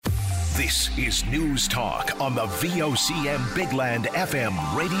This is News Talk on the VOCM Big Land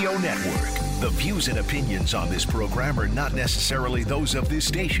FM radio network. The views and opinions on this program are not necessarily those of this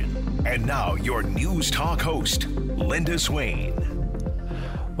station. And now your News Talk host, Linda Swain.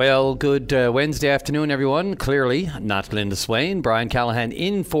 Well, good Wednesday afternoon, everyone. Clearly not Linda Swain. Brian Callahan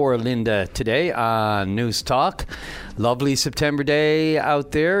in for Linda today on News Talk. Lovely September day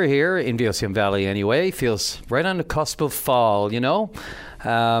out there here in VOCM Valley anyway. Feels right on the cusp of fall, you know.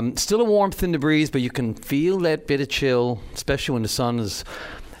 Still a warmth in the breeze, but you can feel that bit of chill, especially when the sun is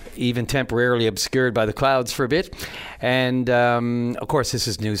even temporarily obscured by the clouds for a bit. And, of course, this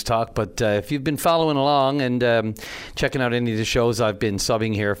is News Talk, but if you've been following along and checking out any of the shows I've been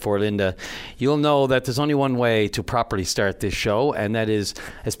subbing here for Linda, you'll know that there's only one way to properly start this show, and that is,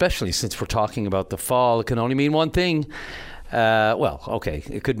 especially since we're talking about the fall, it can only mean one thing.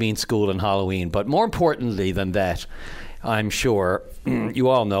 It could mean school and Halloween, but more importantly than that, I'm sure you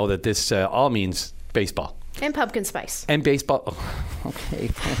all know that this all means baseball. And pumpkin spice. And baseball. Oh, okay.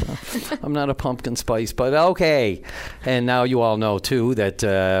 I'm not a pumpkin spice, but okay. And now you all know, too, that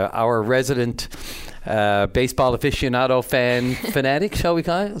our resident baseball aficionado fanatic, shall we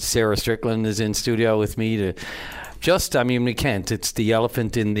call it, Sarah Strickland is in studio with me to we can't. It's the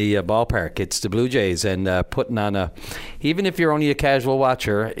elephant in the ballpark. It's the Blue Jays. And putting on even if you're only a casual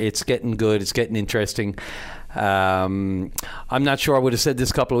watcher, it's getting good. It's getting interesting. I'm not sure I would have said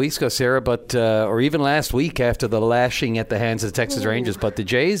this a couple of weeks ago, Sarah, but or even last week after the lashing at the hands of the Texas Rangers. But the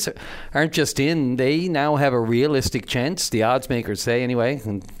Jays aren't just in; they now have a realistic chance. The odds makers say, anyway,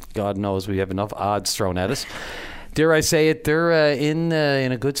 and God knows we have enough odds thrown at us. Dare I say it? They're in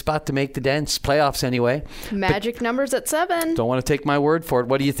a good spot to make the dance, playoffs anyway. Magic numbers at 7. Don't want to take my word for it.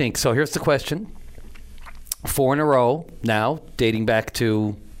 What do you think? So here's the question: 4 in a row now, dating back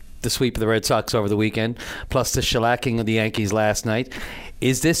to the sweep of the Red Sox over the weekend, plus the shellacking of the Yankees last night.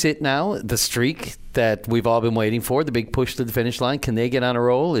 Is this it now? The streak that we've all been waiting for, the big push to the finish line? Can they get on a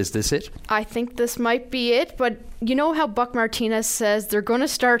roll? Is this it? I think this might be it, but you know how Buck Martinez says they're going to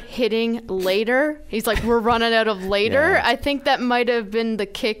start hitting later? He's like, we're running out of later. Yeah. I think that might have been the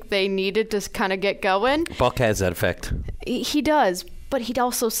kick they needed to kind of get going. Buck has that effect. He does. But he'd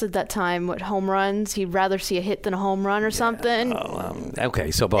also said that time with home runs, he'd rather see a hit than a home run or something.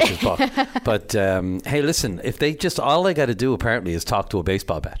 Okay, so Buck is Buck. But, hey, listen, if they just, all they got to do apparently is talk to a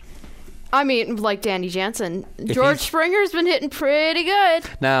baseball bat. I mean, like Danny Jansen. George Springer's been hitting pretty good.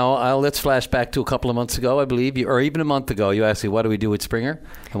 Now, let's flash back to a couple of months ago, I believe, or even a month ago. You asked me, what do we do with Springer?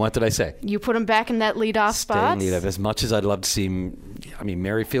 And what did I say? You put him back in that leadoff spot. Leadoff. As much as I'd love to see him, I mean,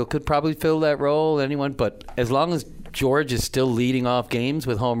 Merrifield could probably fill that role, anyone, but as long as George is still leading off games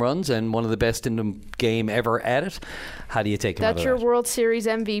with home runs and one of the best in the game ever at it, how do you take him out of that? That's your World Series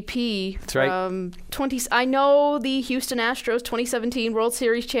MVP. That's right. I know the Houston Astros 2017 World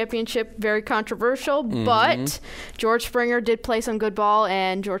Series championship, very controversial, but George Springer did play some good ball,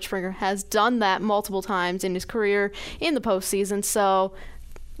 and George Springer has done that multiple times in his career in the postseason. So,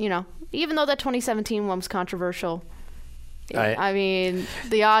 you know, even though that 2017 one was controversial, I mean,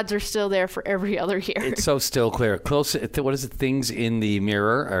 the odds are still there for every other year. It's so still clear. Close. What is it? Things in the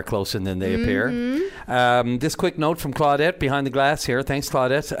mirror are closer than they appear. This quick note from Claudette behind the glass here. Thanks,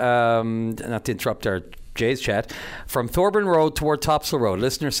 Claudette. Not to interrupt our Jays chat. From Thorburn Road toward Topsail Road.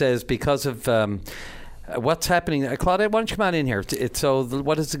 Listener says because of what's happening. Claudette, why don't you come on in here?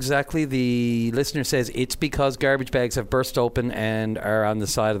 What is exactly the listener says? It's because garbage bags have burst open and are on the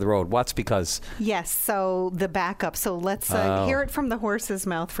side of the road. What's because? Yes, so the backup. So let's hear it from the horse's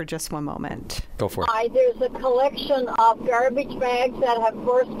mouth for just one moment. Go for it. Hi, there's a collection of garbage bags that have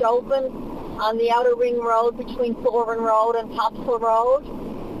burst open on the Outer Ring Road between Thorburn Road and Topsail Road.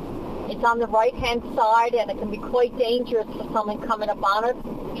 It's on the right-hand side, and it can be quite dangerous for someone coming up on it.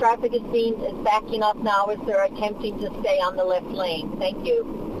 Traffic is backing up now as they're attempting to stay on the left lane. Thank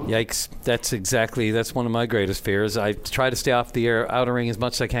you. Yikes. That's one of my greatest fears. I try to stay off the outer ring as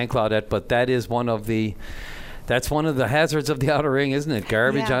much as I can, Claudette, but that is one of the hazards of the outer ring, isn't it?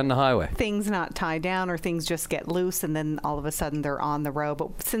 Garbage on the highway. Things not tied down or things just get loose and then all of a sudden they're on the road.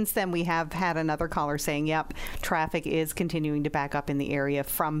 But since then we have had another caller saying, yep, traffic is continuing to back up in the area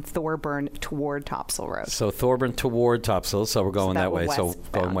from Thorburn toward Topsail Road. So Thorburn toward Topsail, so we're going that way. So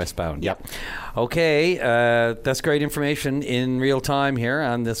going westbound. Yep. Okay, that's great information in real time here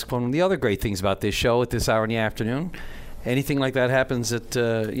on this. One of the other great things about this show at this hour in the afternoon. Anything like that happens that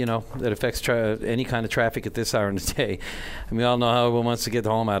affects any kind of traffic at this hour in the day. And we all know how everyone wants to get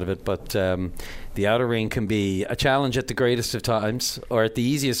home out of it, but the outer ring can be a challenge at the greatest of times or at the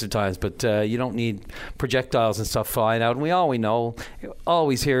easiest of times, but you don't need projectiles and stuff flying out. And we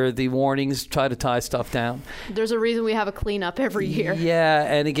always hear the warnings, try to tie stuff down. There's a reason we have a cleanup every year. Yeah,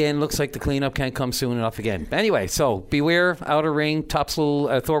 and again, looks like the cleanup can't come soon enough again. Anyway, so beware, outer ring,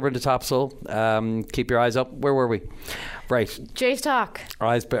 Topsail, Thorburn to Topsail. Keep your eyes up. Where were we? Right. Jay's talk.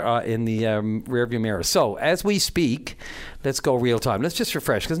 Eyes in the rearview mirror. So as we speak, let's go real time. Let's just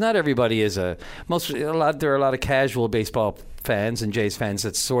refresh, because not everybody is there are a lot of casual baseball fans and Jays fans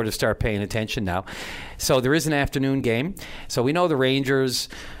that sort of start paying attention now. So there is an afternoon game. So we know the Rangers,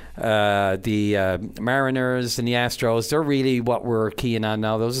 the Mariners and the Astros, they're really what we're keying on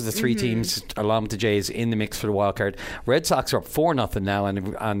now. Those are the three teams along with the Jays in the mix for the wild card. Red Sox are up 4-0 now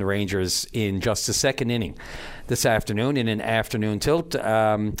on the Rangers in just the second inning this afternoon in an afternoon tilt.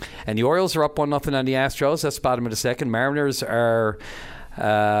 And the Orioles are up 1-0 on the Astros. That's the bottom of the second. Mariners are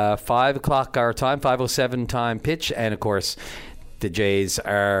 5 o'clock our time, 5:07 time pitch. And of course, the Jays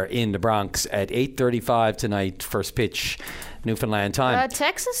are in the Bronx at 8:35 tonight, first pitch, Newfoundland time.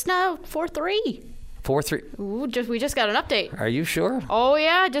 Texas now 4-3. 4-3. Ooh, we just got an update. Are you sure? Oh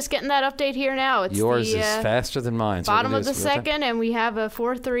yeah, just getting that update here now. It's yours is faster than mine. So bottom of the second, and we have a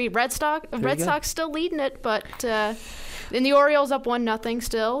 4-3. Red Sox still leading it, but then the Orioles up 1-0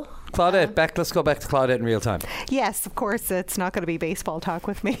 still. Claudette, let's go back to Claudette in real time. Yes, of course, it's not going to be baseball talk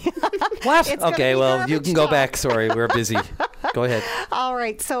with me. What? Okay, well, you can go back. Sorry, we're busy. Go ahead. All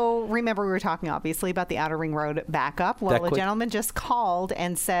right. So remember, we were talking obviously about the Outer Ring Road backup. Well, a gentleman just called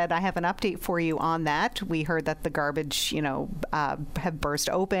and said, I have an update for you on that. We heard that the garbage, have burst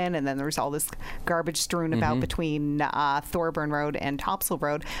open, and then there's all this garbage strewn about between Thorburn Road and Topsail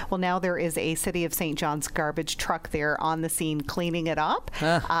Road. Well, now there is a City of St. John's garbage truck there on the scene cleaning it up.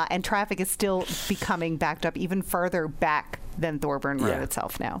 And traffic is still becoming backed up even further back than Thorburn Road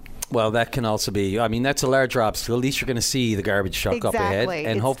itself now. Well, that can also be, that's a large obstacle. At least you're going to see the garbage truck up ahead.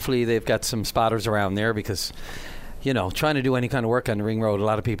 And hopefully they've got some spotters around there, because, trying to do any kind of work on the ring road, a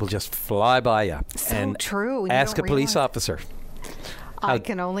lot of people just fly by you. So true. Ask a police officer. I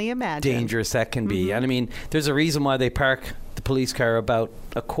can only imagine. Dangerous that can be. And there's a reason why they park the police car about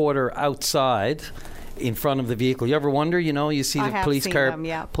a quarter outside in front of the vehicle. You ever wonder, you see the police car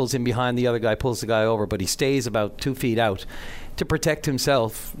pulls in behind the other guy, pulls the guy over, but he stays about 2 feet out to protect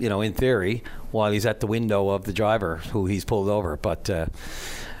himself, in theory, while he's at the window of the driver who he's pulled over. But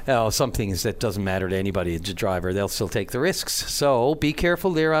some things that doesn't matter to anybody, the driver, they'll still take the risks. So be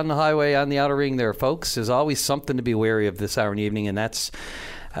careful there on the highway, on the outer ring there, folks. There's always something to be wary of this hour in the evening, and that's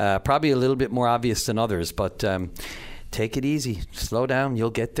probably a little bit more obvious than others, but take it easy. Slow down. You'll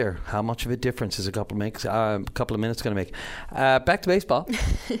get there. How much of a difference is a couple of minutes going to make? Back to baseball.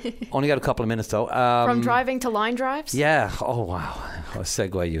 Only got a couple of minutes, though. From driving to line drives? Yeah. Oh, wow. What a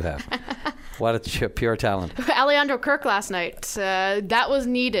segue you have. What a pure talent. Alejandro Kirk last night. That was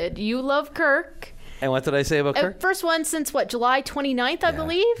needed. You love Kirk. And what did I say about Kirk? First one since, July 29th, I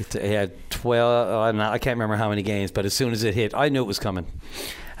believe? He had 12, I can't remember how many games, but as soon as it hit, I knew it was coming.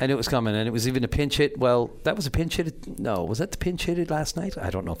 And it was even a pinch hit. Well, that was a pinch hit. No, was that the pinch hit last night?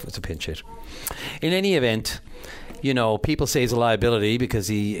 I don't know if it was a pinch hit. In any event, people say he's a liability because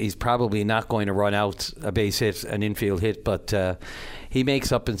he's probably not going to run out a base hit, an infield hit, but he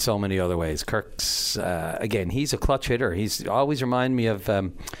makes up in so many other ways. Kirk's, again, he's a clutch hitter. He's always remind me of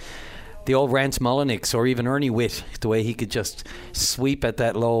the old Rance Mullenix or even Ernie Witt, the way he could just sweep at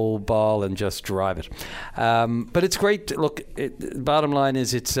that low ball and just drive it. But it's great. Look, bottom line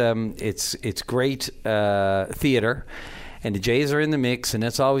is it's great theater, and the Jays are in the mix, and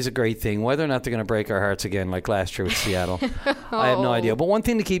that's always a great thing. Whether or not they're going to break our hearts again like last year with Seattle, I have no idea. But one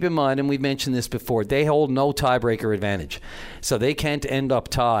thing to keep in mind, and we've mentioned this before, they hold no tiebreaker advantage. So they can't end up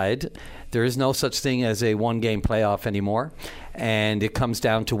tied. There is no such thing as a one-game playoff anymore, and it comes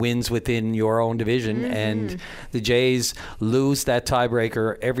down to wins within your own division, and the Jays lose that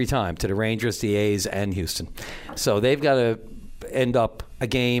tiebreaker every time to the Rangers, the A's, and Houston. So they've got to end up a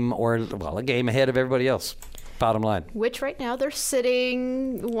game ahead of everybody else, bottom line. Which right now they're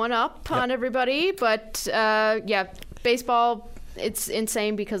sitting one up on everybody, but baseball, it's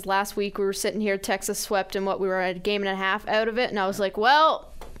insane because last week we were sitting here, Texas swept, and we were at a game and a half out of it, and I was like,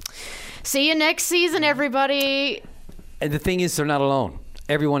 well, see you next season, everybody. And the thing is, they're not alone.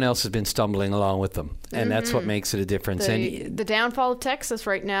 Everyone else has been stumbling along with them, and that's what makes it a difference. The downfall of Texas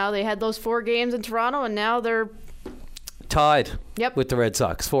right now, they had those 4 games in Toronto, and now they're tied with the Red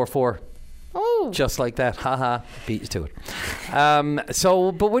Sox, 4-4. Oh, Woo! Just like that. Haha. Beat you to it.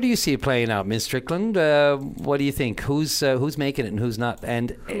 But what do you see playing out, Ms. Strickland? What do you think? Who's making it and who's not?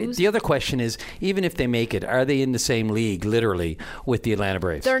 And the other question is, even if they make it, are they in the same league, literally, with the Atlanta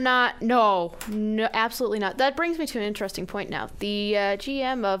Braves? They're not. No, absolutely not. That brings me to an interesting point now. The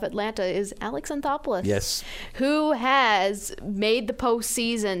GM of Atlanta is Alex Anthopoulos. Yes. Who has made the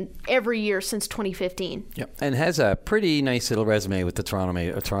postseason every year since 2015. Yep. And has a pretty nice little resume with the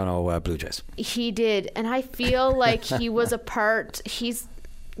Toronto Blue Jays. He did. And I feel like he was he's,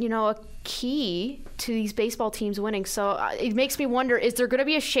 a key to these baseball teams winning. So it makes me wonder, is there going to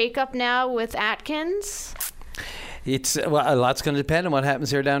be a shakeup now with Atkins? A lot's going to depend on what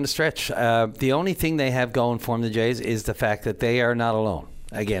happens here down the stretch. The only thing they have going for them, the Jays, is the fact that they are not alone.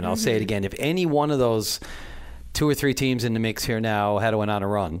 Again, I'll say it again. If any one of those 2 or 3 teams in the mix here now had went on a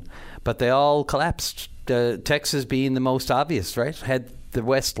run, but they all collapsed. Texas being the most obvious, right? Had the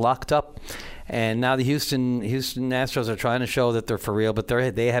West locked up. And now the Houston Astros are trying to show that they're for real, but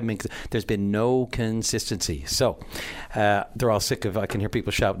there's been no consistency. So they're all sick of, I can hear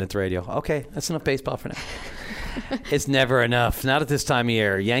people shouting at the radio, okay, that's enough baseball for now. It's never enough. Not at this time of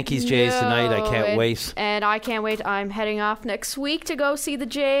year. Yankees, Jays tonight. I can't wait. And I can't wait. I'm heading off next week to go see the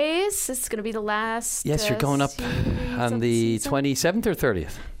Jays. It's going to be the last. Yes, you're going up on the 27th or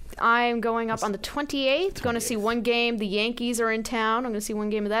 30th? I'm going up on the 28th, going to see one game. The Yankees are in town. I'm going to see one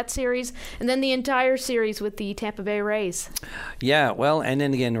game of that series. And then the entire series with the Tampa Bay Rays. Yeah, well, and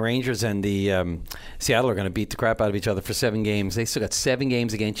then again, Rangers and the Seattle are going to beat the crap out of each other for 7 games. They still got 7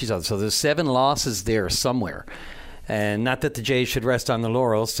 games against each other. So there's 7 losses there somewhere. And not that the Jays should rest on the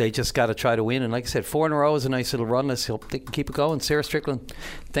laurels. They just got to try to win. And like I said, 4 in a row is a nice little run. Let's hope they can keep it going. Sarah Strickland,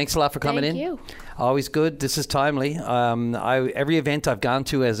 thanks a lot for coming in. Thank you. Always good. This is timely. Every event I've gone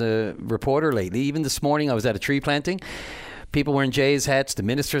to as a reporter lately, even this morning I was at a tree planting. People wearing Jays hats, the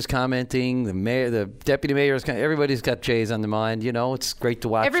minister's commenting, the mayor, the deputy mayor's everybody's got Jays on their mind. It's great to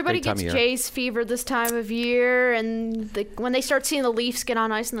watch. Everybody gets Jays fever this time of year, and when they start seeing the Leafs get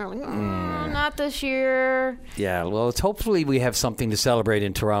on ice, and they're like, not this year. Yeah, well, it's hopefully we have something to celebrate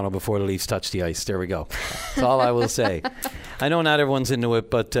in Toronto before the Leafs touch the ice. There we go. That's all I will say. I know not everyone's into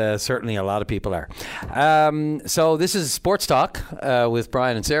it, but certainly a lot of people are. So this is Sports Talk with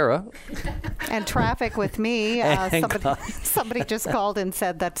Brian and Sarah. And traffic with me. Somebody just called and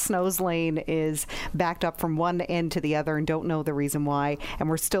said that Snows Lane is backed up from one end to the other and don't know the reason why. And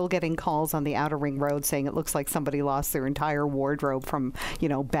we're still getting calls on the Outer Ring Road saying it looks like somebody lost their entire wardrobe from,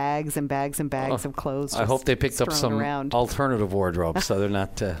 bags and bags and bags of clothes. I hope they picked up some alternative wardrobes so they're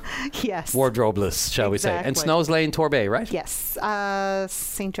not yes. wardrobeless, shall we say. And Snows Lane, Torbay, right? Yes.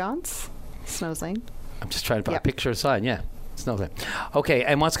 St. John's, Snows Lane. I'm just trying to put a picture aside, yeah. Okay,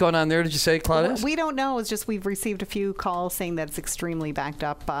 and what's going on there, did you say, Claudia? We don't know. It's just we've received a few calls saying that it's extremely backed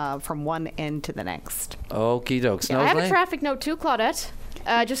up from one end to the next. Okie doke. I have a traffic note too, Claudette.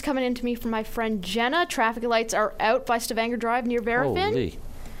 Just coming in to me from my friend Jenna. Traffic lights are out by Stavanger Drive near Verafin. Holy.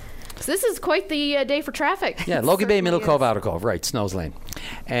 So this is quite the day for traffic. Yeah, Logie Bay, Middle Cove, Outer Cove, right, Snows Lane.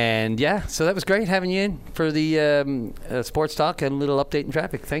 And so that was great having you in for the Sports Talk and a little update in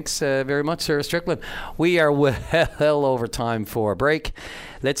traffic. Thanks very much, Sarah Strickland. We are well over time for a break.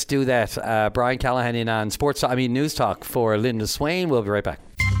 Let's do that. Brian Callahan in on News Talk for Linda Swain. We'll be right back.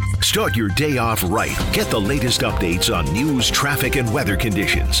 Start your day off right. Get the latest updates on news, traffic, and weather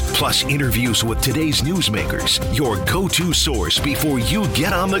conditions, plus interviews with today's newsmakers. Your go-to source before you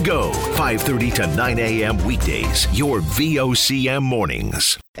get on the go. 5:30 to 9 a.m. weekdays. Your VOCM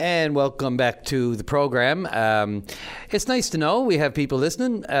mornings. And welcome back to the program. It's nice to know we have people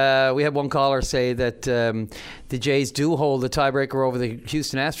listening. We had one caller say that the Jays do hold the tiebreaker over the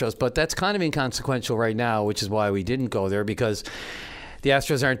Houston Astros, but that's kind of inconsequential right now, which is why we didn't go there, because the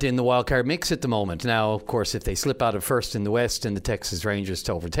Astros aren't in the wild card mix at the moment. Now, of course, if they slip out of first in the West and the Texas Rangers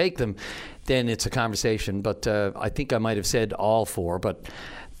to overtake them, then it's a conversation. But I think I might have said all 4. But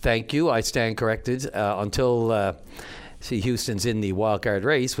thank you. I stand corrected until Houston's in the wild card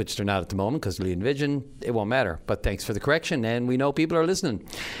race, which they're not at the moment because of Lead and Vision. It won't matter. But thanks for the correction, and we know people are listening.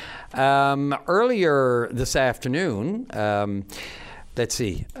 Earlier this afternoon, let's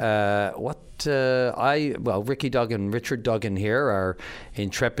see, Richard Duggan here, our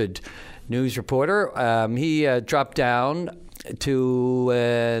intrepid news reporter, he dropped down to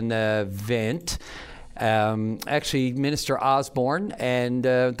an event. Actually, Minister Osborne and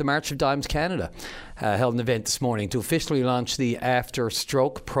the March of Dimes Canada held an event this morning to officially launch the After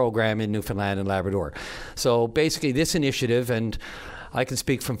Stroke program in Newfoundland and Labrador. So basically this initiative, and I can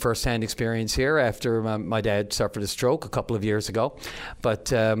speak from first-hand experience here after my dad suffered a stroke a couple of years ago. But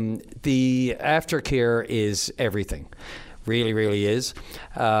the aftercare is everything. Really, really is.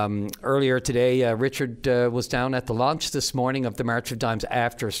 Earlier today, Richard was down at the launch this morning of the March of Dimes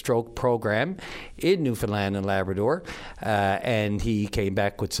After Stroke program in Newfoundland and Labrador, and he came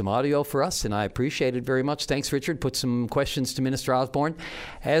back with some audio for us, and I appreciate it very much. Thanks, Richard. Put some questions to Minister Osborne,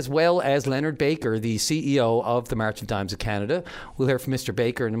 as well as Leonard Baker, the CEO of the March of Dimes of Canada. We'll hear from Mr.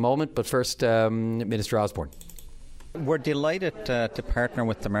 Baker in a moment, but first, Minister Osborne. We're delighted to partner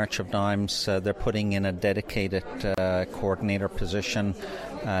with the March of Dimes. They're putting in a dedicated coordinator position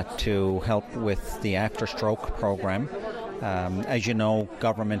to help with the After Stroke program. As you know,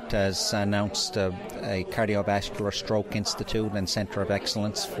 government has announced a cardiovascular stroke institute and centre of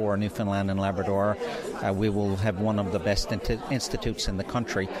excellence for Newfoundland and Labrador. We will have one of the best institutes in the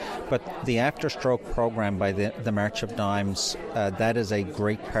country. But the After Stroke program by the March of Dimes, that is a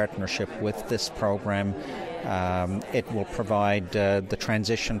great partnership with this program. It will provide the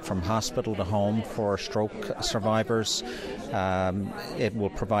transition from hospital to home for stroke survivors. It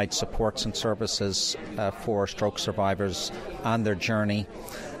will provide supports and services for stroke survivors on their journey.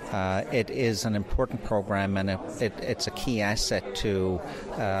 It is an important program, and it's a key asset to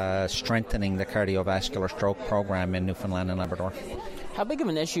strengthening the cardiovascular stroke program in Newfoundland and Labrador. How big of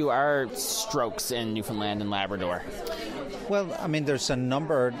an issue are strokes in Newfoundland and Labrador? Well, I mean, there's a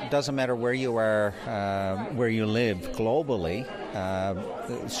number. It doesn't matter where you are, where you live globally.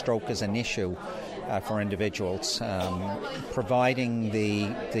 Stroke is an issue for individuals. Providing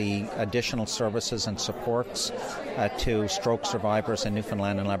the additional services and supports to stroke survivors in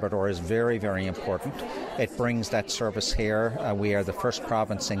Newfoundland and Labrador is very, very important. It brings that service here. We are the first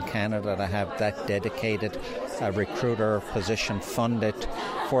province in Canada to have that dedicated recruiter position funded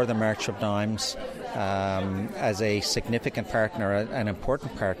for the March of Dimes. As a significant partner, an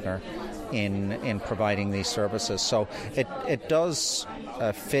important partner in providing these services. So it does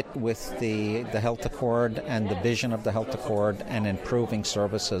fit with the Health Accord and the vision of the Health Accord and improving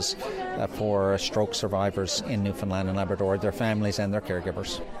services for stroke survivors in Newfoundland and Labrador, their families and their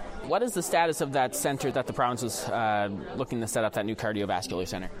caregivers. What is the status of that centre that the province was looking to set up, that new cardiovascular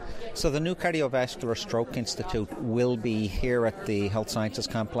centre? So the new Cardiovascular Stroke Institute will be here at the Health Sciences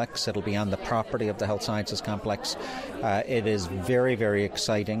Complex. It'll be on the property of the Health Sciences Complex. It is very, very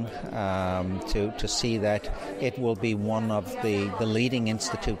exciting to see that it will be one of the leading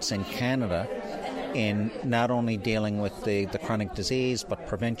institutes in Canada in not only dealing with the chronic disease, but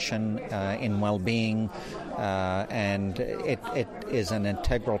prevention, in well-being, and it is an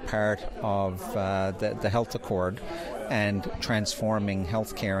integral part of the Health Accord and transforming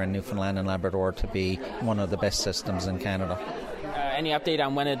healthcare in Newfoundland and Labrador to be one of the best systems in Canada. Any update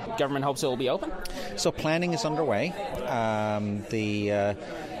on when government hopes it will be open? So planning is underway.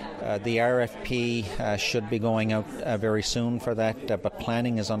 The RFP should be going out very soon for that, but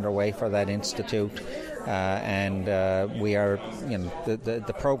planning is underway for that institute. And we are,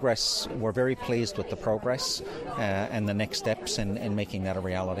 the progress, we're very pleased with the progress and the next steps in making that a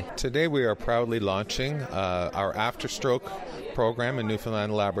reality. Today we are proudly launching our After Stroke program in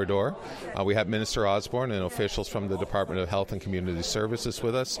Newfoundland and Labrador. We have Minister Osborne and officials from the Department of Health and Community Services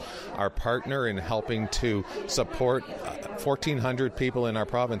with us. Our partner in helping to support 1,400 people in our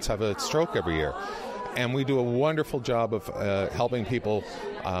province have a stroke every year. And we do a wonderful job of helping people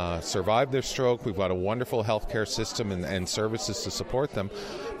survive their stroke. We've got a wonderful healthcare system and services to support them.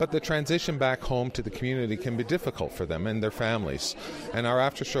 But the transition back home to the community can be difficult for them and their families. And our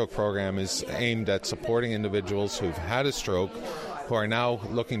After Stroke program is aimed at supporting individuals who've had a stroke, who are now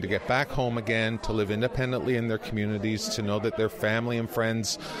looking to get back home again, to live independently in their communities, to know that their family and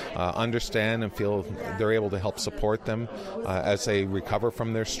friends understand and feel they're able to help support them as they recover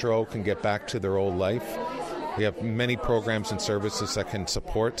from their stroke and get back to their old life. We have many programs and services that can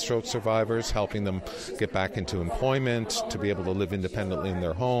support stroke survivors, helping them get back into employment, to be able to live independently in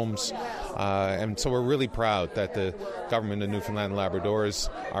their homes. And so we're really proud that the government of Newfoundland and Labrador is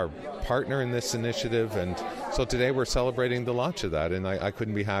our partner in this initiative. And so today we're celebrating the launch of that, and I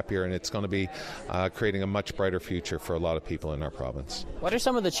couldn't be happier. And it's going to be creating a much brighter future for a lot of people in our province. What are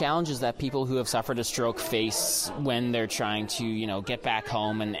some of the challenges that people who have suffered a stroke face when they're trying to, get back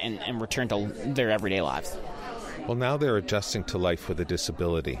home and return to their everyday lives? Well, now they're adjusting to life with a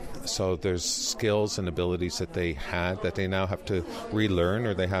disability. So there's skills and abilities that they had that they now have to relearn,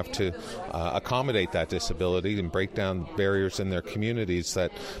 or they have to accommodate that disability and break down barriers in their communities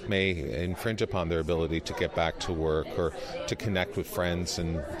that may infringe upon their ability to get back to work or to connect with friends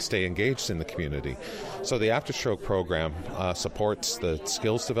and stay engaged in the community. So the After Stroke program supports the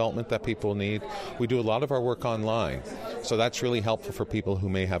skills development that people need. We do a lot of our work online. So that's really helpful for people who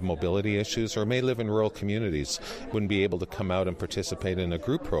may have mobility issues or may live in rural communities. wouldn't be able to come out and participate in a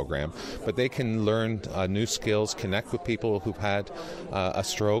group program, but they can learn new skills, connect with people who've had a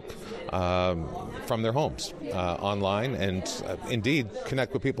stroke from their homes online, and indeed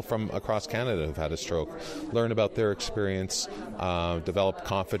connect with people from across Canada who've had a stroke, learn about their experience, develop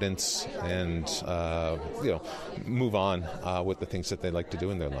confidence, and move on with the things that they like to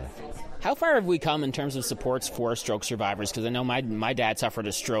do in their life. How far have we come in terms of supports for stroke survivors? Because I know my dad suffered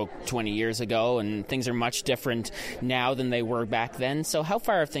a stroke 20 years ago, and things are much different now than they were back then. So how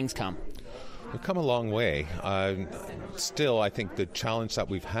far have things come? We've come a long way. Still, I think the challenge that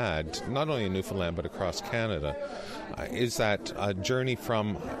we've had, not only in Newfoundland but across Canada, is that journey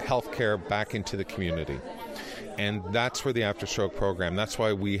from healthcare back into the community. And that's where the After Stroke program, that's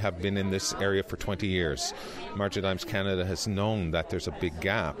why we have been in this area for 20 years. March Dimes Canada has known that there's a big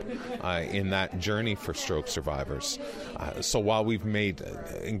gap in that journey for stroke survivors. So while we've made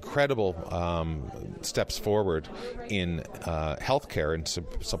incredible steps forward in healthcare and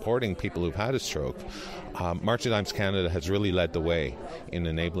supporting people who've had a stroke, March Dimes Canada has really led the way in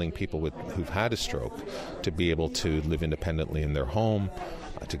enabling people who've had a stroke to be able to live independently in their home,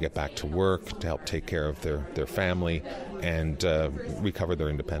 to get back to work, to help take care of their family, and recover their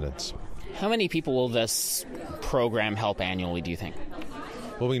independence. How many people will this program help annually, do you think?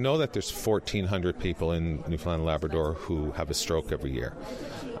 Well, we know that there's 1,400 people in Newfoundland and Labrador who have a stroke every year.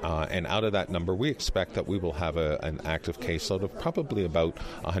 And out of that number, we expect that we will have an active caseload of probably about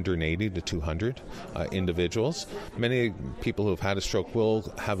 180 to 200 individuals. Many people who have had a stroke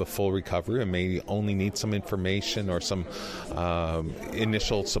will have a full recovery and may only need some information or some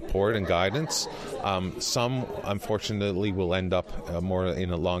initial support and guidance. Some, unfortunately, will end up more in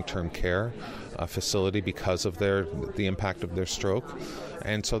a long-term care facility because of the impact of their stroke.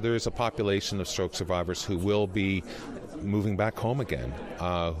 And so there is a population of stroke survivors who will be moving back home again,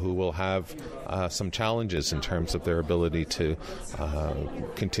 who will have some challenges in terms of their ability to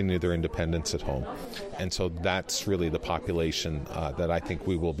continue their independence at home. And so that's really the population that I think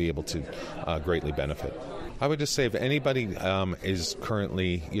we will be able to greatly benefit. I would just say if anybody is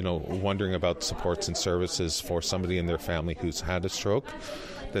currently, wondering about supports and services for somebody in their family who's had a stroke,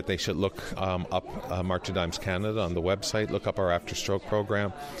 that they should look up March Dimes Canada on the website, look up our After Stroke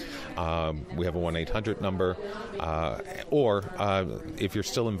program. We have a 1-800 number. Or if you're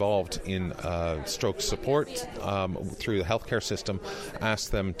still involved in stroke support through the healthcare system,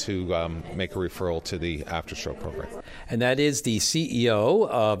 ask them to make a referral to the After Stroke program. And that is the CEO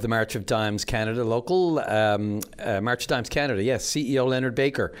of the March of Dimes Canada, local March of Dimes Canada, yes, CEO Leonard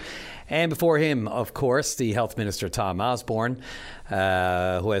Baker. And before him, of course, the Health Minister, Tom Osborne,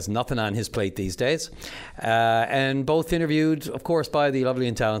 who has nothing on his plate these days. And both interviewed, of course, by the lovely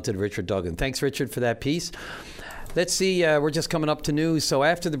and talented Richard Duggan. Thanks, Richard, for that piece. Let's see, we're just coming up to news. So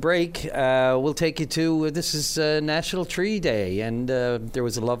after the break, we'll take you to, this is National Tree Day. And there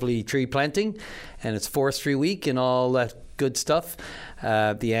was a lovely tree planting. And it's Forestry Week and all that good stuff.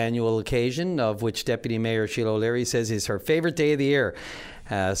 The annual occasion, of which Deputy Mayor Sheila O'Leary says is her favourite day of the year.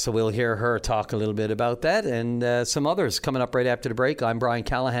 So we'll hear her talk a little bit about that and some others coming up right after the break. I'm Brian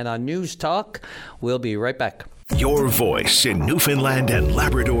Callahan on News Talk. We'll be right back. Your voice in Newfoundland and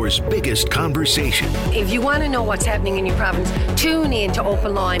Labrador's biggest conversation. If you want to know what's happening in your province, tune in to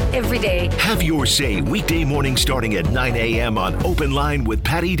Open Line every day. Have your say weekday morning starting at 9 a.m. on Open Line with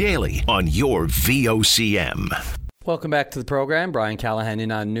Paddy Daly on your VOCM. Welcome back to the program. Brian Callahan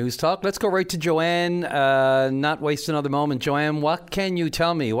in on News Talk. Let's go right to Joanne. Not waste another moment. Joanne, what can you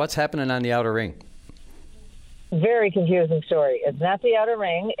tell me? What's happening on the Outer Ring? Very confusing story. It's not the Outer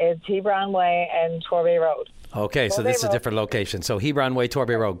Ring. It's Hebron Way and Torbay Road. Okay, so this is a different location. So Hebron Way,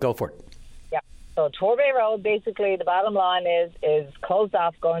 Torbay Road. Go for it. Yeah. So Torbay Road, basically, the bottom line is closed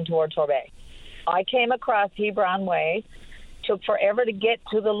off going toward Torbay. I came across Hebron Way. Took forever to get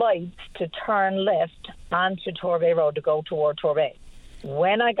to the lights to turn left onto Torbay Road to go toward Torbay.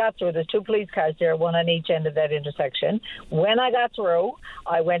 When I got through, there's two police cars there, one on each end of that intersection. When I got through,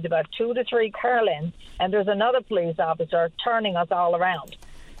 I went about 2 to 3 car lengths, and there's another police officer turning us all around.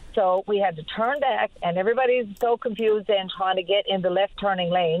 So we had to turn back, and everybody's so confused then trying to get in the left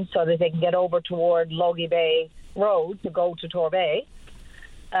turning lane so that they can get over toward Logie Bay Road to go to Torbay.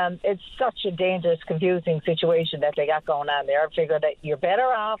 It's such a dangerous, confusing situation that they got going on there. I figured that you're better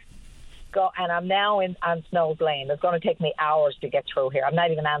off go. And I'm now on Snow's Lane. It's going to take me hours to get through here. I'm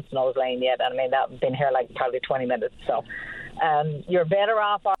not even on Snow's Lane yet. I mean, I've been here like probably 20 minutes. So you're better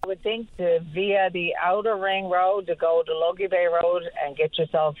off, I would think, via the Outer Ring Road to go to Logie Bay Road and get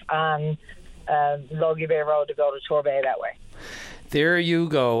yourself on Logie Bay Road to go to Torbay that way. There you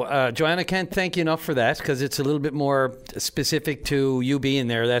go. Joanna, can't thank you enough for that, because it's a little bit more specific to you being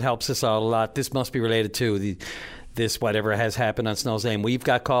there. That helps us out a lot. This must be related to this whatever has happened on Snow's Lane. We've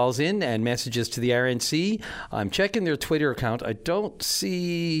got calls in and messages to the RNC. I'm checking their Twitter account. I don't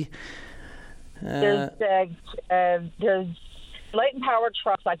see... there's light and power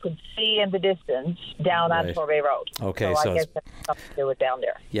trucks I could see in the distance down on Torbay Road. Okay, so I guess that's something to do with down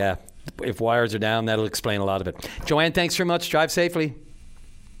there. Yeah, if wires are down, that'll explain a lot of it. Joanne, thanks very much. Drive safely.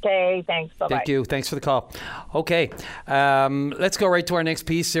 Okay, thanks. Bye-bye. Thank you. Thanks for the call. Okay, let's go right to our next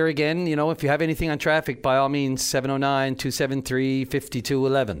piece there again. You know, if you have anything on traffic, by all means,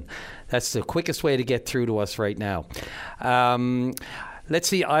 709-273-5211. That's the quickest way to get through to us right now. Let's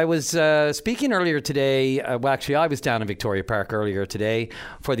see, I was speaking earlier today, I was down in Victoria Park earlier today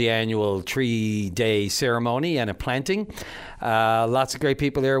for the annual Tree Day ceremony and a planting. Lots of great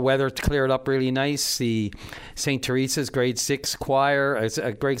people there. Weather cleared up really nice. The St. Teresa's grade 6 choir,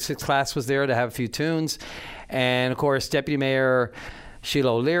 a grade 6 class was there to have a few tunes. And, of course, Deputy Mayor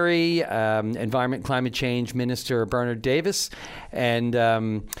Sheila O'Leary, Environment and Climate Change Minister Bernard Davis, and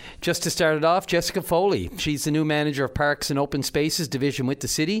just to start it off, Jessica Foley. She's the new manager of Parks and Open Spaces Division with the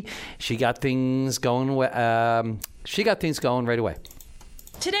city. She got things going. Right away.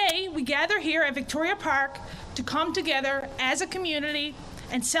 Today, we gather here at Victoria Park to come together as a community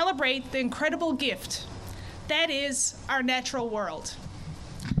and celebrate the incredible gift that is our natural world.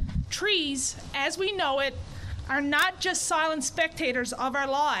 Trees, as we know it, are not just silent spectators of our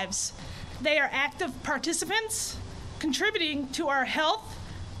lives. They are active participants, contributing to our health,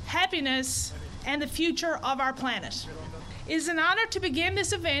 happiness, and the future of our planet. It is an honor to begin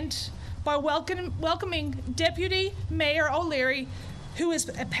this event by welcoming Deputy Mayor O'Leary, who is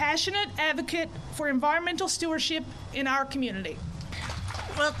a passionate advocate for environmental stewardship in our community.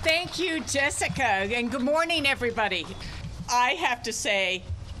 Well, thank you, Jessica, and good morning, everybody. I have to say,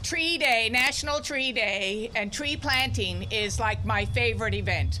 Tree Day, National Tree Day, and tree planting is like my favorite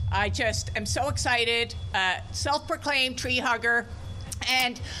event. I just am so excited, self-proclaimed tree hugger.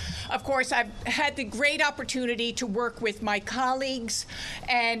 And of course, I've had the great opportunity to work with my colleagues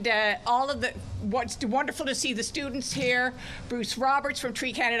and what's wonderful to see the students here, Bruce Roberts from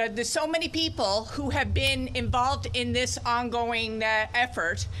Tree Canada. There's so many people who have been involved in this ongoing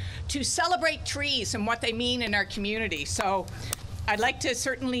effort to celebrate trees and what they mean in our community. So I'd like to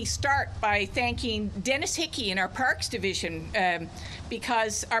certainly start by thanking Dennis Hickey in our Parks Division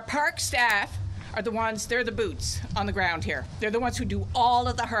because our park staff are they're the boots on the ground here. They're the ones who do all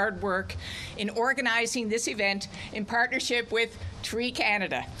of the hard work in organizing this event in partnership with Tree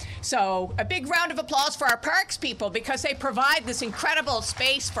Canada. So a big round of applause for our parks people because they provide this incredible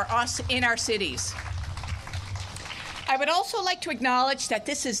space for us in our cities. I would also like to acknowledge that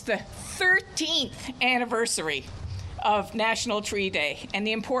this is the 13th anniversary of National Tree Day and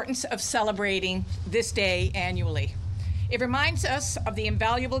the importance of celebrating this day annually. It reminds us of the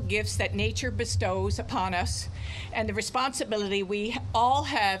invaluable gifts that nature bestows upon us and the responsibility we all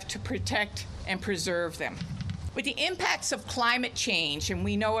have to protect and preserve them. With the impacts of climate change, and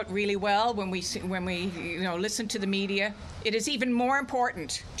we know it really well when we listen to the media, it is even more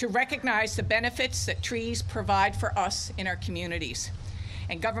important to recognize the benefits that trees provide for us in our communities.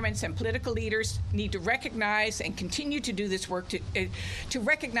 And governments and political leaders need to recognize and continue to do this work to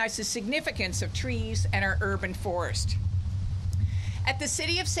recognize the significance of trees and our urban forest. At the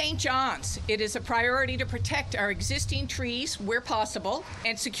City of St. John's, it is a priority to protect our existing trees where possible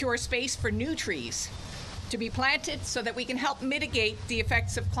and secure space for new trees to be planted so that we can help mitigate the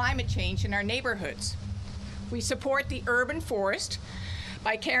effects of climate change in our neighborhoods. We support the urban forest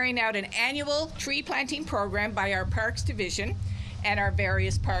by carrying out an annual tree planting program by our Parks Division and our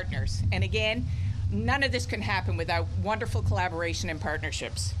various partners. And again, none of this can happen without wonderful collaboration and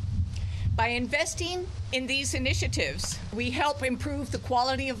partnerships. By investing in these initiatives, we help improve the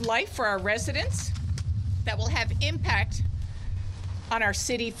quality of life for our residents that will have impact on our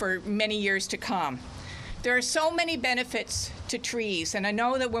city for many years to come. There are so many benefits to trees, and I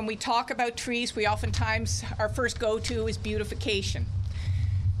know that when we talk about trees, we oftentimes, our first go-to is beautification.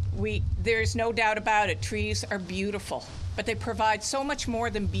 There's no doubt about it, trees are beautiful, but they provide so much more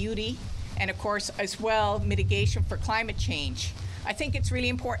than beauty, and of course, as well, mitigation for climate change. I think it's really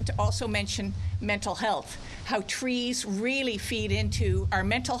important to also mention mental health, how trees really feed into our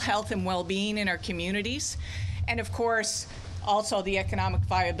mental health and well-being in our communities, and of course, also the economic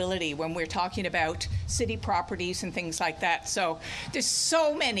viability when we're talking about city properties and things like that. So there's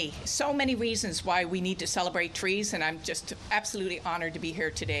so many reasons why we need to celebrate trees, and I'm just absolutely honored to be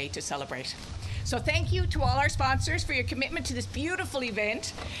here today to celebrate. So thank you to all our sponsors for your commitment to this beautiful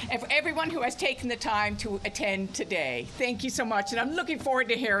event and for everyone who has taken the time to attend today. Thank you so much, and I'm looking forward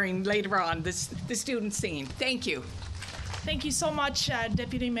to hearing later on the students singing. Thank you. Thank you so much,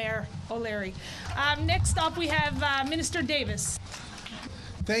 Deputy Mayor O'Leary. Next up, we have Minister Davis.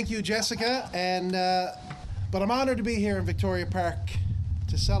 Thank you, Jessica. But I'm honored to be here in Victoria Park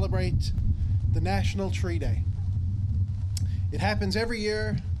to celebrate the National Tree Day. It happens every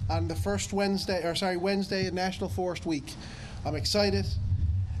year on the first Wednesday of National Forest Week. I'm excited.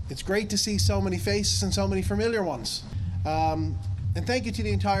 It's great to see so many faces and so many familiar ones. And thank you to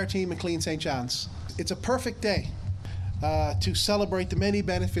the entire team at Clean St. John's. It's a perfect day to celebrate the many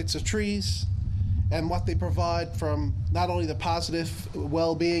benefits of trees and what they provide from not only the positive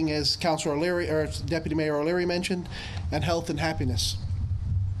well-being, as Councillor O'Leary or Deputy Mayor O'Leary mentioned, and health and happiness.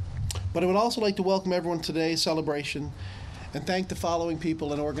 But I would also like to welcome everyone to today's celebration and thank the following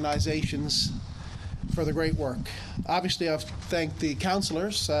people and organizations for the great work. Obviously, I've thanked the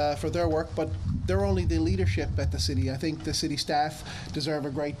councillors for their work, but they're only the leadership at the city. I think the city staff deserve a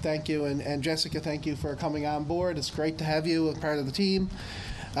great thank you, and Jessica, thank you for coming on board. It's great to have you as part of the team.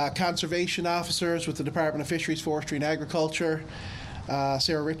 Conservation officers with the Department of Fisheries, Forestry and Agriculture.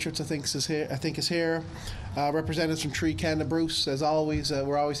 Sarah Richards, I think is here. Representatives from Tree Canada, Bruce, as always,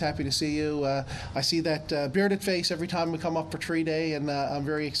 we're always happy to see you. I see that bearded face every time we come up for Tree Day, and I'm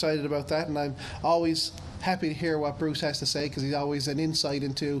very excited about that, and I'm always happy to hear what Bruce has to say, because he's always an insight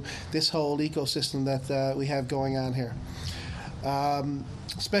into this whole ecosystem that we have going on here.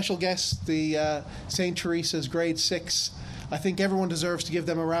 Special guest, the St. Teresa's Grade 6. I think everyone deserves to give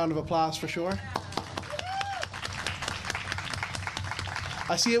them a round of applause for sure.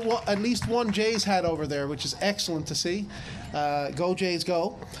 I see at least one Jays hat over there, which is excellent to see. Go Jays,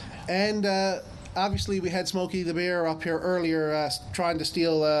 go. And obviously we had Smokey the Bear up here earlier trying to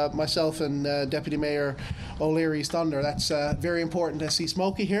steal myself and Deputy Mayor O'Leary's thunder. That's very important to see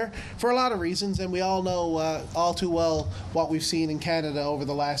Smokey here for a lot of reasons, and we all know all too well what we've seen in Canada over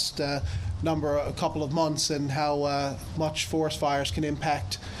the last a couple of months, and how much forest fires can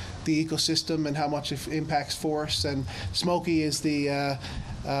impact the ecosystem and how much it impacts forests. And Smokey is the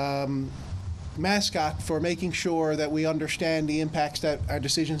mascot for making sure that we understand the impacts that our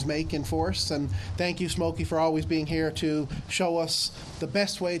decisions make in forests. And thank you, Smokey, for always being here to show us the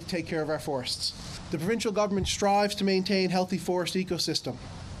best way to take care of our forests. The provincial government strives to maintain healthy forest ecosystem.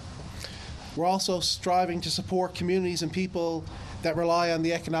 We're also striving to support communities and people that rely on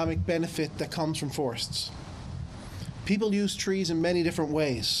the economic benefit that comes from forests. People use trees in many different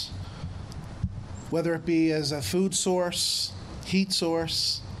ways, whether it be as a food source, heat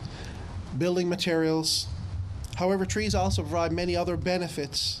source, building materials. However, trees also provide many other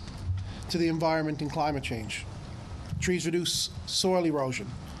benefits to the environment and climate change. Trees reduce soil erosion,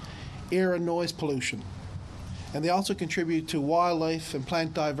 air and noise pollution, and they also contribute to wildlife and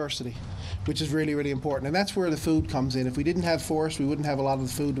plant diversity, which is really, really important. And that's where the food comes in. If we didn't have forests, we wouldn't have a lot of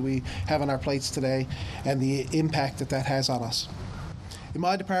the food that we have on our plates today, and the impact that that has on us. In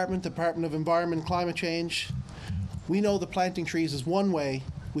my department, the Department of Environment and Climate Change, we know that planting trees is one way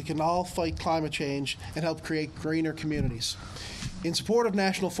we can all fight climate change and help create greener communities. In support of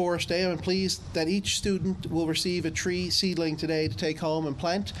National Forest Day, I'm pleased that each student will receive a tree seedling today to take home and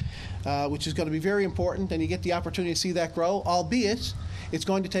plant, which is going to be very important, and you get the opportunity to see that grow, albeit it's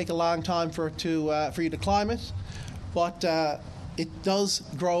going to take a long time for you to climb it, but it does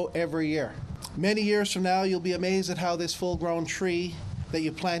grow every year. Many years from now, you'll be amazed at how this full-grown tree that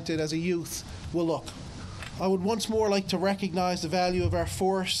you planted as a youth will look. I would once more like to recognize the value of our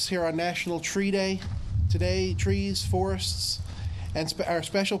forests here on National Tree Day. Today, trees, forests, and our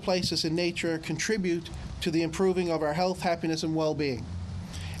special places in nature contribute to the improving of our health, happiness, and well-being.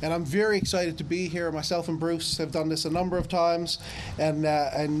 And I'm very excited to be here. Myself and Bruce have done this a number of times, and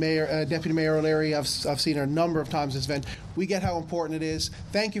Deputy Mayor O'Leary, I've seen her a number of times this event. We get how important it is.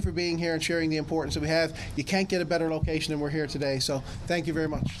 Thank you for being here and sharing the importance that we have. You can't get a better location than we're here today, so thank you very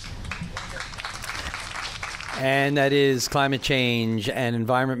much. And that is Climate Change and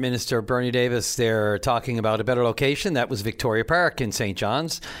Environment Minister Bernie Davis. They're talking about a better location. That was Victoria Park in St.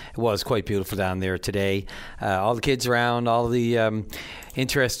 John's. It was quite beautiful down there today. All the kids around, all the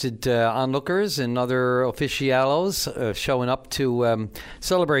interested onlookers and other officialos showing up to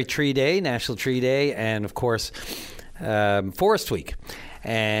celebrate Tree Day, National Tree Day, and of course Forest Week.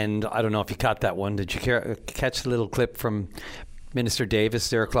 And I don't know if you caught that one. Did you catch the little clip from Minister Davis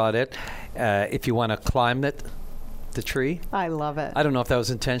there, Claudette? If you want to climb the tree. I love it. I don't know if that was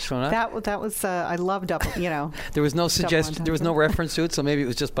intentional or not. That was I love double, there was no suggestion, there was no reference to it, so maybe it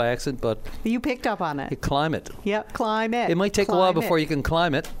was just by accident, but you picked up on it. You climb it. Yep, climb it. It might take a while before you can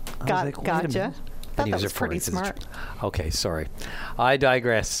climb it. Gotcha. That was pretty smart. Okay, sorry. I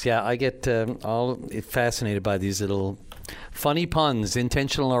digress. Yeah, I get all fascinated by these little funny puns,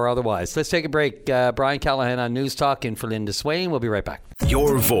 intentional or otherwise. Let's take a break. Brian Callahan on News Talk in for Linda Swain. We'll be right back.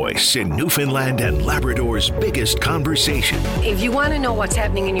 Your voice in Newfoundland and Labrador's biggest conversation. If you want to know what's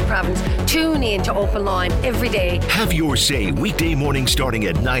happening in your province, tune in to Open Line every day. Have your say weekday morning starting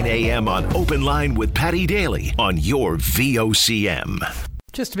at 9 a.m. on Open Line with Paddy Daly on your VOCM.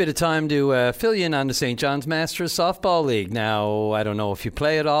 Just a bit of time to fill you in on the St. John's Masters Softball League. Now, I don't know if you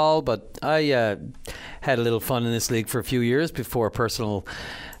play at all, but I had a little fun in this league for a few years before personal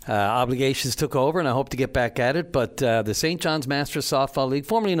obligations took over, and I hope to get back at it. But the St. John's Masters Softball League,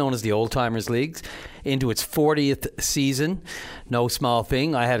 formerly known as the Old Timers League, into its 40th season. No small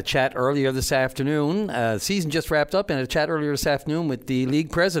thing. I had a chat earlier this afternoon. The season just wrapped up, and I had a chat earlier this afternoon with the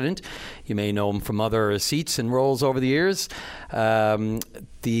league president. You may know him from other seats and roles over the years. The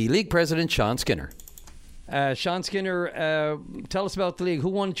league president, Sean Skinner. Sean Skinner, tell us about the league. Who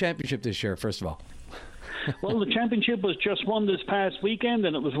won the championship this year, first of all? Well, the championship was just won this past weekend,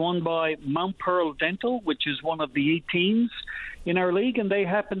 and it was won by Mount Pearl Dental, which is one of the 8 teams in our league, and they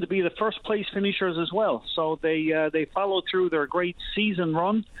happen to be the first place finishers as well. So they followed through their great season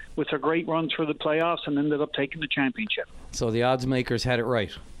run with their great run through the playoffs and ended up taking the championship. So the odds makers had it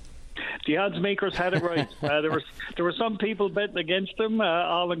right. The odds makers had it right. There were some people betting against them,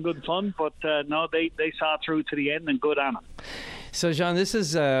 all in good fun, but no, they saw through to the end, and good on them. So, Jean, this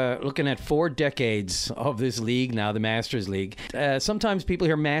is looking at 4 decades of this league now, the Masters League. Sometimes people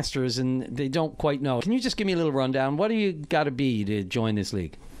hear Masters and they don't quite know. Can you just give me a little rundown? What do you got to be to join this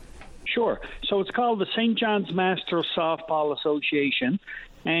league? Sure. So it's called the St. John's Masters Softball Association.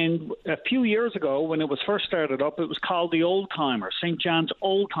 And a few years ago, when it was first started up, it was called the Old Timers, St. John's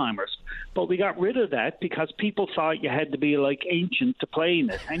Old Timers. But we got rid of that because people thought you had to be like ancient to play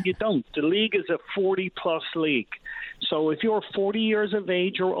in it, and you don't. The league is a 40-plus league. So if you're 40 years of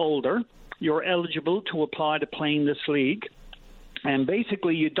age or older, you're eligible to apply to play in this league. And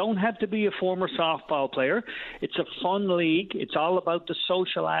basically, you don't have to be a former softball player. It's a fun league. It's all about the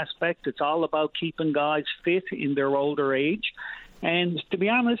social aspect. It's all about keeping guys fit in their older age. And to be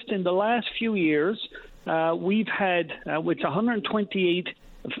honest, in the last few years, we've had, it's 128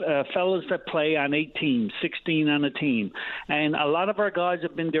 fellas that play on 8 teams, 16 on a team. And a lot of our guys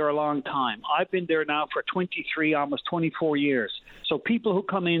have been there a long time. I've been there now for 23, almost 24 years. So people who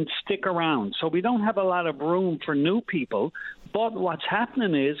come in stick around. So we don't have a lot of room for new people. But what's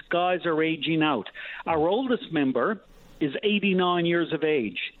happening is guys are aging out. Our oldest member is 89 years of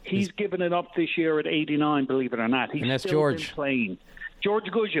age. He's given it up this year at 89, believe it or not. He's and that's still George. Been playing. George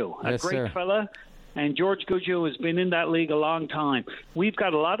Gougeau, a yes, great sir. fella. And George Gougeau has been in that league a long time. We've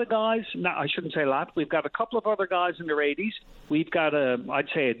got a lot of guys. No, I shouldn't say a lot. We've got a couple of other guys in their 80s. We've got, I'd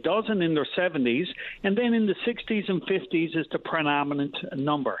say, a dozen in their 70s. And then in the 60s and 50s is the predominant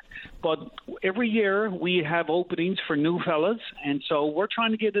number. But every year we have openings for new fellas. And so we're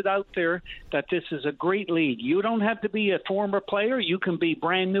trying to get it out there that this is a great league. You don't have to be a former player. You can be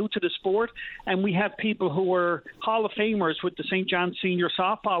brand new to the sport. And we have people who are Hall of Famers with the St. John's Senior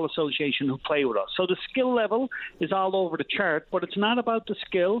Softball Association who play with us. So the skill level is all over the chart, but it's not about the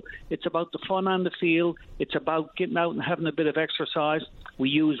skill. It's about the fun on the field. It's about getting out and having a bit of exercise. We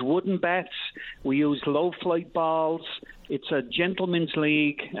use wooden bats. We use low flight balls. It's a gentleman's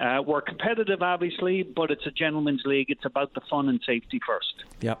league. We're competitive, obviously, but it's a gentleman's league. It's about the fun and safety first.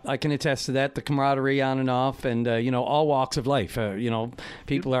 Yep, I can attest to that. The camaraderie on and off, and all walks of life.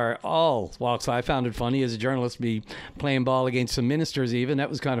 People are all walks. I found it funny as a journalist be playing ball against some ministers. Even that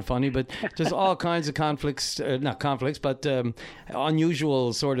was kind of funny. But just all kinds of conflicts, not conflicts, but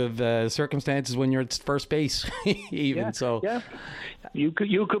unusual sort of circumstances when you're at first base. Yeah. You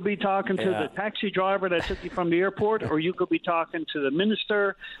could be talking to the taxi driver that took you from the airport, or you could be talking to the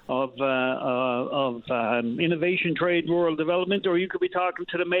Minister of Innovation, Trade, Rural Development, or you could be talking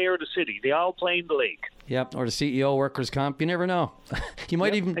to the Mayor of the city. They all play in the league. Yep, or the CEO, workers' comp. You never know. You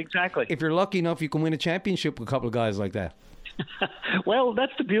might even, exactly. If you're lucky enough, you can win a championship with a couple of guys like that. Well,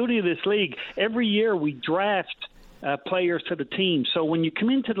 that's the beauty of this league. Every year we draft players to the team. So when you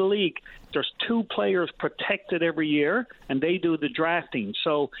come into the league, there's 2 players protected every year, and they do the drafting.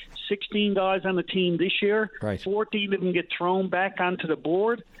 So 16 guys on the team this year, right. 14 of them get thrown back onto the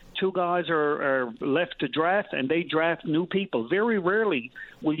board. 2 guys are left to draft, and they draft new people. Very rarely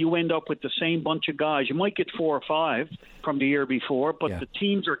will you end up with the same bunch of guys. You might get 4 or 5 from the year before, but the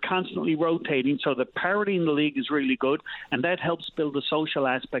teams are constantly rotating, so the parity in the league is really good, and that helps build the social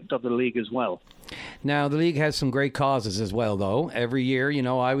aspect of the league as well. Now, the league has some great causes as well, though. Every year,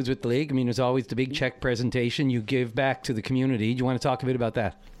 I was with the league. I mean, there's always the big check presentation you give back to the community. Do you want to talk a bit about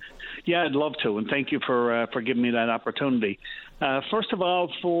that? Yeah, I'd love to, and thank you for giving me that opportunity. First of all,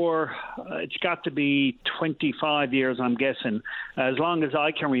 it's got to be 25 years, I'm guessing. As long as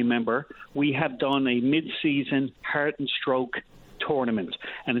I can remember, we have done a mid-season heart and stroke tournament,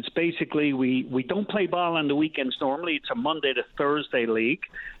 and it's basically we don't play ball on the weekends normally. It's a Monday to Thursday league.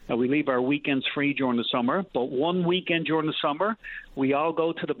 We leave our weekends free during the summer, but one weekend during the summer, we all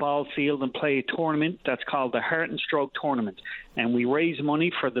go to the ball field and play a tournament that's called the Heart and Stroke Tournament. And we raise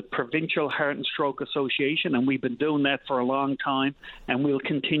money for the Provincial Heart and Stroke Association, and we've been doing that for a long time, and we'll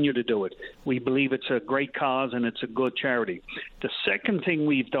continue to do it. We believe it's a great cause and it's a good charity. The second thing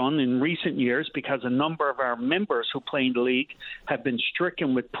we've done in recent years, because a number of our members who play in the league have been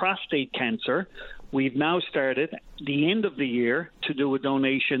stricken with prostate cancer, we've now started the end of the year to do a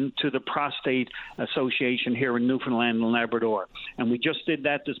donation to the Prostate Association here in Newfoundland and Labrador. And we just did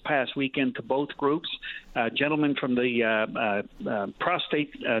that this past weekend to both groups. A gentleman from the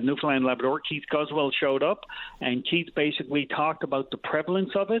Prostate Newfoundland and Labrador, Keith Goswell, showed up, and Keith basically talked about the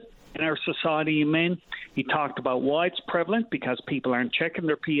prevalence of it in our society in men. He talked about why it's prevalent, because people aren't checking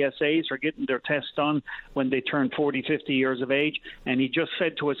their PSAs or getting their tests done when they turn 40, 50 years of age. And he just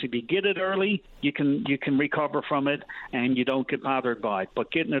said to us, if you get it early, you can recover from it and you don't get bothered by it.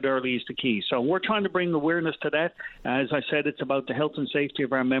 But getting it early is the key. So we're trying to bring awareness to that. As I said, it's about the health and safety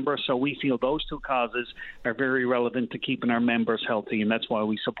of our members. So we feel those two causes are very relevant to keeping our members healthy, and that's why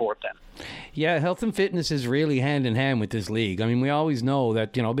we support them. Yeah, health and fitness is really hand in hand with this league. I mean, we always know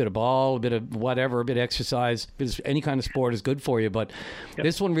that, a bit of ball, a bit of whatever, a bit of exercise, any kind of sport is good for you. But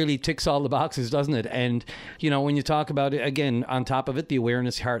this one really ticks all the boxes, doesn't it? And, when you talk about it, again, on top of it, the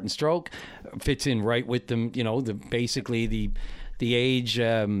awareness, heart and stroke fits in right with them, basically the age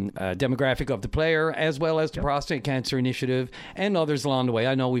demographic of the player, as well as the prostate cancer initiative and others along the way.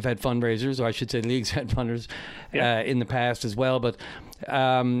 I know we've had fundraisers, or I should say the league's had fundraisers in the past as well. But,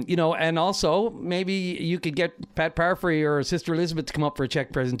 and also maybe you could get Pat Parfrey or Sister Elizabeth to come up for a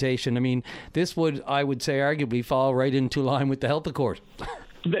check presentation. I mean, this would, I would say, arguably fall right into line with the health accord.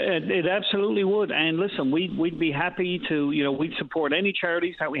 It absolutely would. And listen, we'd be happy to, we'd support any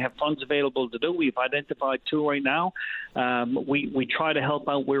charities that we have funds available to do. We've identified two right now. We try to help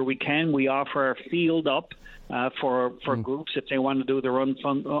out where we can. We offer our field up for groups if they want to do their own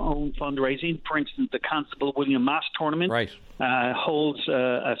fundraising. For instance, the Constable William Mass tournament holds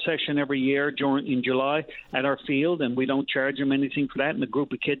a session every year in July at our field, and we don't charge them anything for that. And a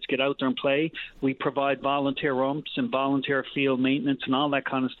group of kids get out there and play. We provide volunteer umps and volunteer field maintenance and all that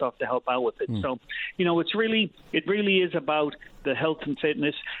kind of stuff to help out with it. So, it really is about the health and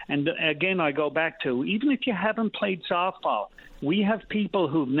fitness. And again, I go back to, even if you haven't played softball, we have people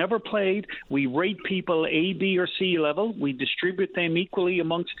who've never played. We rate people A, B, or C level. We distribute them equally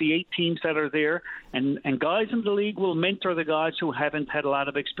amongst the 8 teams that are there. And guys in the league will mentor the guys who haven't had a lot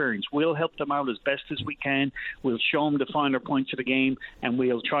of experience. We'll help them out as best as we can. We'll show them the finer points of the game, and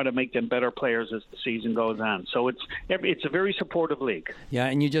we'll try to make them better players as the season goes on. So it's a very supportive league. Yeah,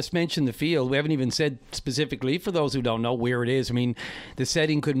 and you just mentioned the field. We haven't even said specifically, for those who don't know, where it is. I mean, the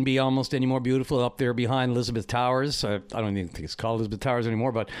setting couldn't be almost any more beautiful up there behind Elizabeth Towers. I don't even think it's called Elizabeth Towers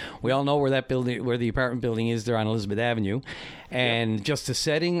anymore, but we all know where that building, where the apartment building is there on Elizabeth Avenue. And just the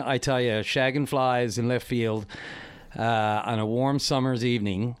setting, I tell you, shagging flies in left field on a warm summer's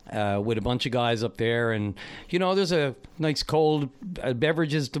evening with a bunch of guys up there. And, there's a nice cold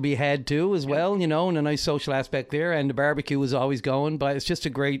beverages to be had too as well, and a nice social aspect there. And the barbecue is always going, but it's just a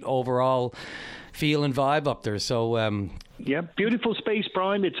great overall feel and vibe up there. So, beautiful space,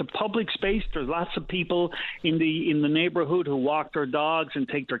 Brian. It's a public space. There's lots of people in the neighborhood who walk their dogs and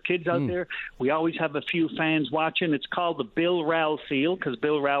take their kids out there. We always have a few fans watching. It's called the Bill Rowell Field because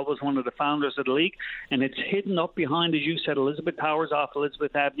Bill Rowell was one of the founders of the league, and it's hidden up behind, as you said, Elizabeth Towers off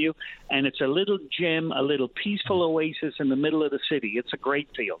Elizabeth Avenue, and it's a little gem, a little peaceful oasis in the middle of the city. It's a great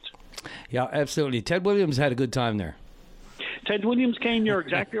field. Yeah, absolutely. Ted Williams had a good time there. Ted Williams came, you're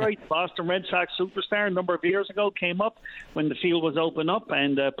exactly right. Boston Red Sox superstar a number of years ago came up when the field was open up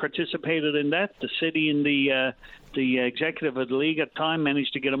and participated in that. The city and the executive of the league at the time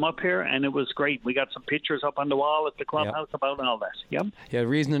managed to get him up here, and it was great. We got some pictures up on the wall at the clubhouse about all that. Yeah,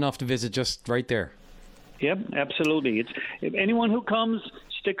 reason enough to visit just right there. Yep, absolutely. If anyone who comes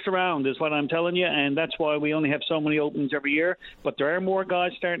sticks around is what I'm telling you, and that's why we only have so many openings every year. But there are more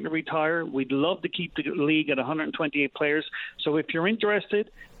guys starting to retire. We'd love to keep the league at 128 players. So if you're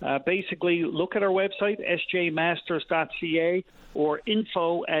interested, basically look at our website, sjmasters.ca or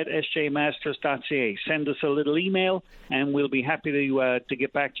info@sjmasters.ca. Send us a little email, and we'll be happy to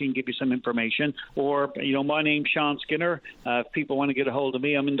get back to you and give you some information. Or, my name's Sean Skinner. If people want to get a hold of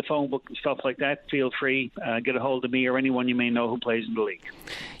me, I'm in the phone book and stuff like that. Feel free, get a hold of me or anyone you may know who plays in the league.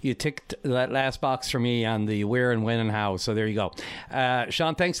 You ticked that last box for me on the where and when and how. So there you go.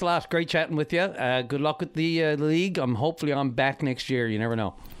 Sean, thanks a lot. Great chatting with you. Good luck with the league. Hopefully I'm back next year. You never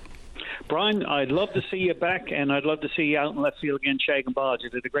know. Brian, I'd love to see you back, and I'd love to see you out in left field again, shagging balls. You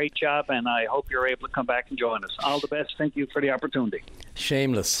did a great job, and I hope you're able to come back and join us. All the best. Thank you for the opportunity.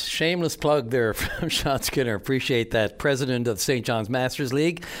 Shameless plug there from Sean Skinner. Appreciate that. President of St. John's Masters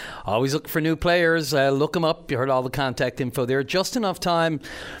League. Always looking for new players. Look them up. You heard all the contact info there. Just enough time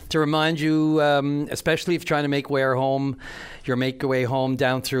to remind you, especially if you're trying to make your way home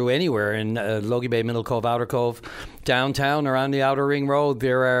down through anywhere in Logie Bay, Middle Cove, Outer Cove, downtown or on the Outer Ring Road.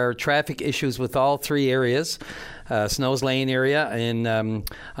 There are traffic issues with all three areas. Snows Lane area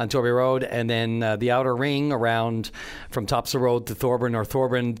on Torbay Road, and then the Outer Ring around from Topsail Road to Thorburn, or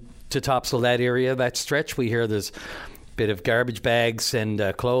Thorburn to Topsail, that area, that stretch. We hear there's a bit of garbage bags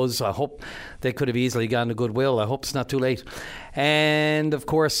and clothes. I hope they could have easily gone to Goodwill. I hope it's not too late. And, of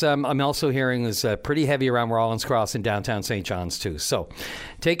course, I'm also hearing is pretty heavy around Rawlins Cross in downtown St. John's, too. So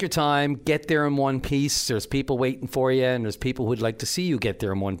take your time. Get there in one piece. There's people waiting for you, and there's people who'd like to see you get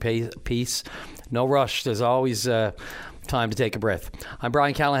there in one piece. No rush. There's always time to take a breath. I'm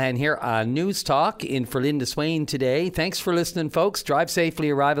Brian Callahan here on News Talk in for Linda Swain today. Thanks for listening, folks. Drive safely,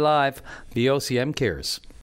 arrive alive. VOCM cares.